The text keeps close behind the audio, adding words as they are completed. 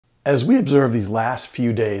As we observe these last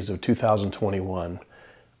few days of 2021,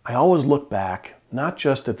 I always look back, not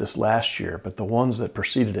just at this last year, but the ones that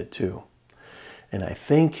preceded it too. And I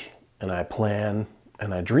think, and I plan,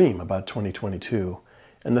 and I dream about 2022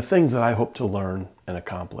 and the things that I hope to learn and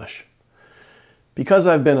accomplish. Because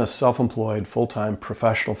I've been a self-employed, full-time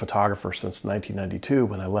professional photographer since 1992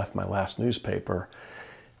 when I left my last newspaper,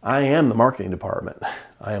 I am the marketing department.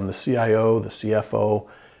 I am the CIO, the CFO,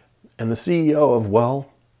 and the CEO of, well,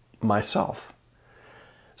 myself.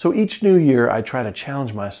 So each new year I try to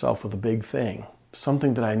challenge myself with a big thing,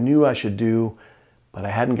 something that I knew I should do, but I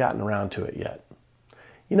hadn't gotten around to it yet.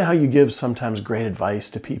 You know how you give sometimes great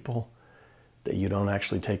advice to people that you don't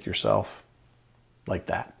actually take yourself? Like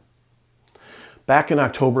that. Back in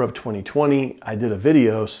October of 2020, I did a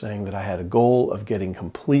video saying that I had a goal of getting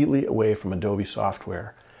completely away from Adobe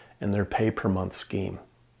software and their pay-per-month scheme.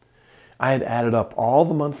 I had added up all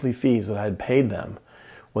the monthly fees that I had paid them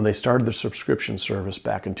when they started their subscription service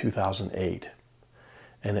back in 2008.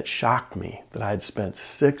 And it shocked me that I had spent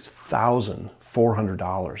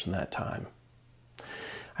 $6,400 in that time.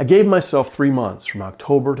 I gave myself 3 months from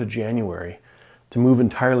October to January to move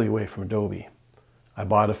entirely away from Adobe. I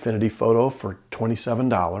bought Affinity Photo for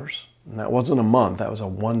 $27, and that wasn't a month, that was a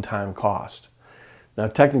one-time cost. Now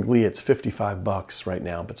technically it's $55 right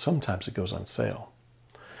now, but sometimes it goes on sale.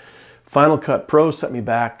 Final Cut Pro set me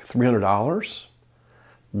back $300,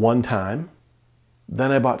 one time.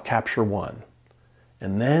 Then I bought Capture One.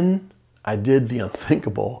 And then I did the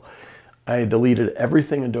unthinkable. I deleted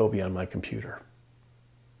everything Adobe on my computer.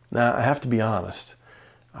 Now I have to be honest,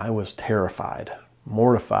 I was terrified,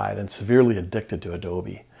 mortified, and severely addicted to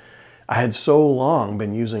Adobe. I had so long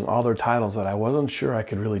been using all their titles that I wasn't sure I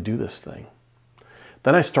could really do this thing.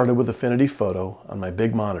 Then I started with Affinity Photo on my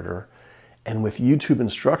big monitor and with YouTube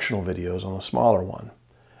instructional videos on the smaller one.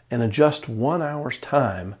 And in just 1 hour's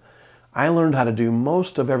time, I learned how to do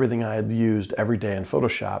most of everything I had used every day in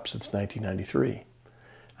Photoshop since 1993.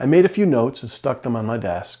 I made a few notes and stuck them on my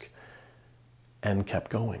desk and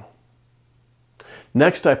kept going.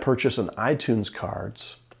 Next, I purchased an iTunes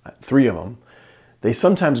cards, 3 of them. They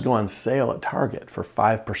sometimes go on sale at Target for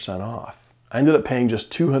 5% off. I ended up paying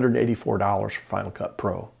just $284 for Final Cut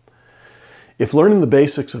Pro. If learning the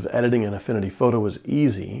basics of editing in Affinity Photo was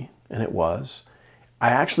easy, and it was, I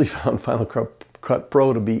actually found Final Cut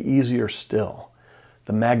Pro to be easier still.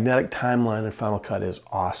 The magnetic timeline in Final Cut is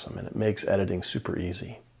awesome, and it makes editing super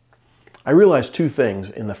easy. I realized 2 things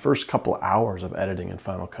in the first couple hours of editing in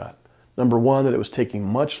Final Cut. Number 1, that it was taking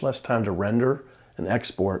much less time to render and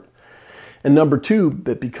export. And number 2,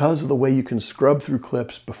 that because of the way you can scrub through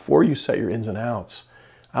clips before you set your ins and outs,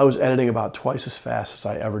 I was editing about twice as fast as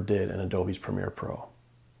I ever did in Adobe's Premiere Pro.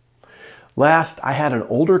 Last, I had an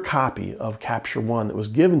older copy of Capture One that was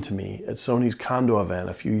given to me at Sony's Condo event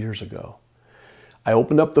a few years ago. I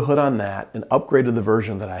opened up the hood on that and upgraded the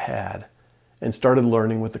version that I had and started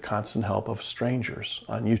learning with the constant help of strangers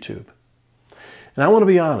on YouTube. And I want to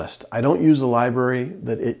be honest, I don't use the library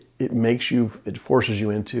that it forces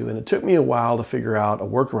you into, and it took me a while to figure out a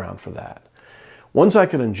workaround for that. Once I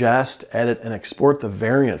could ingest, edit, and export the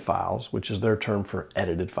variant files, which is their term for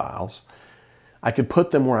edited files, I could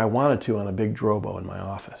put them where I wanted to on a big Drobo in my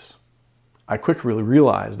office. I quickly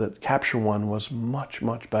realized that Capture One was much,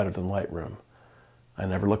 much better than Lightroom. I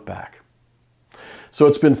never looked back. So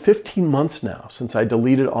it's been 15 months now since I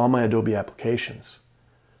deleted all my Adobe applications.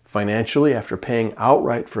 Financially, after paying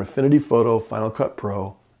outright for Affinity Photo, Final Cut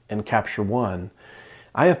Pro, and Capture One,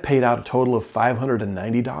 I have paid out a total of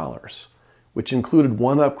 $590, which included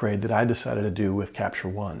one upgrade that I decided to do with Capture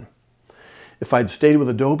One. If I'd stayed with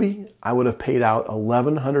Adobe, I would have paid out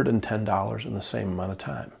 $1,110 in the same amount of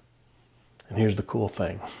time. And here's the cool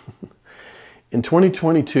thing. In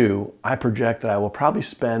 2022, I project that I will probably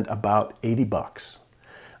spend about $80.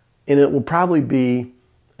 And it will probably be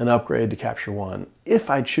an upgrade to Capture One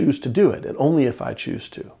if I choose to do it, and only if I choose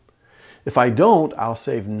to. If I don't, I'll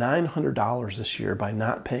save $900 this year by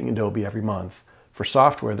not paying Adobe every month for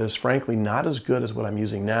software that is frankly not as good as what I'm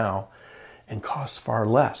using now and costs far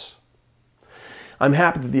less. I'm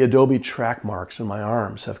happy that the Adobe track marks in my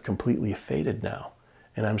arms have completely faded now,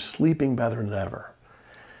 and I'm sleeping better than ever,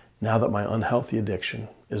 now that my unhealthy addiction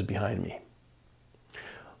is behind me.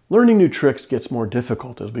 Learning new tricks gets more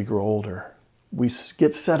difficult as we grow older. We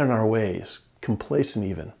get set in our ways, complacent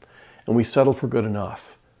even, and we settle for good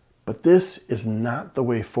enough. But this is not the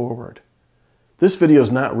way forward. This video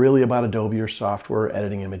is not really about Adobe or software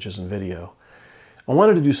editing images and video. I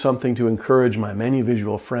wanted to do something to encourage my many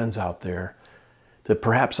visual friends out there that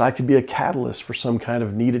perhaps I could be a catalyst for some kind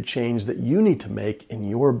of needed change that you need to make in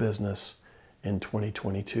your business in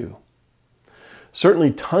 2022.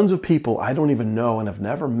 Certainly tons of people I don't even know and have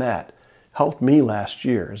never met helped me last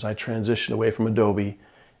year as I transitioned away from Adobe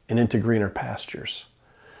and into greener pastures.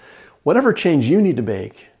 Whatever change you need to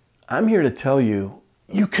make, I'm here to tell you,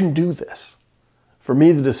 you can do this. For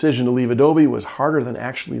me, the decision to leave Adobe was harder than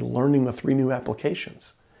actually learning the 3 new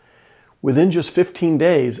applications. Within just 15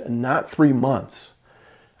 days and not 3 months,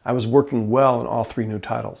 I was working well in all 3 new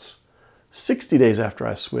titles. 60 days after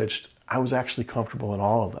I switched, I was actually comfortable in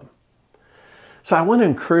all of them. So I want to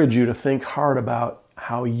encourage you to think hard about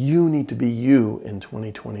how you need to be you in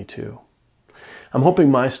 2022. I'm hoping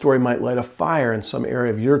my story might light a fire in some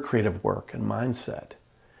area of your creative work and mindset.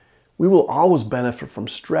 We will always benefit from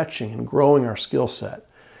stretching and growing our skill set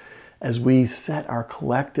as we set our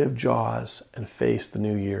collective jaws and face the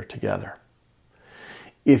new year together.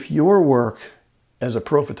 If your work as a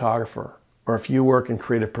pro photographer, or if you work in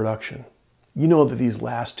creative production, you know that these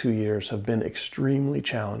last 2 years have been extremely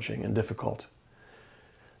challenging and difficult.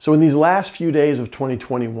 So in these last few days of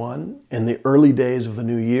 2021 and the early days of the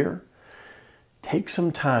new year, take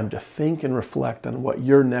some time to think and reflect on what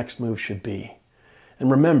your next move should be. And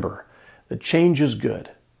remember that change is good.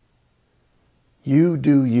 You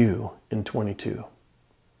do you in 22.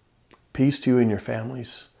 Peace to you and your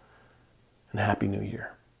families, and Happy New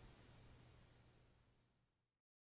Year.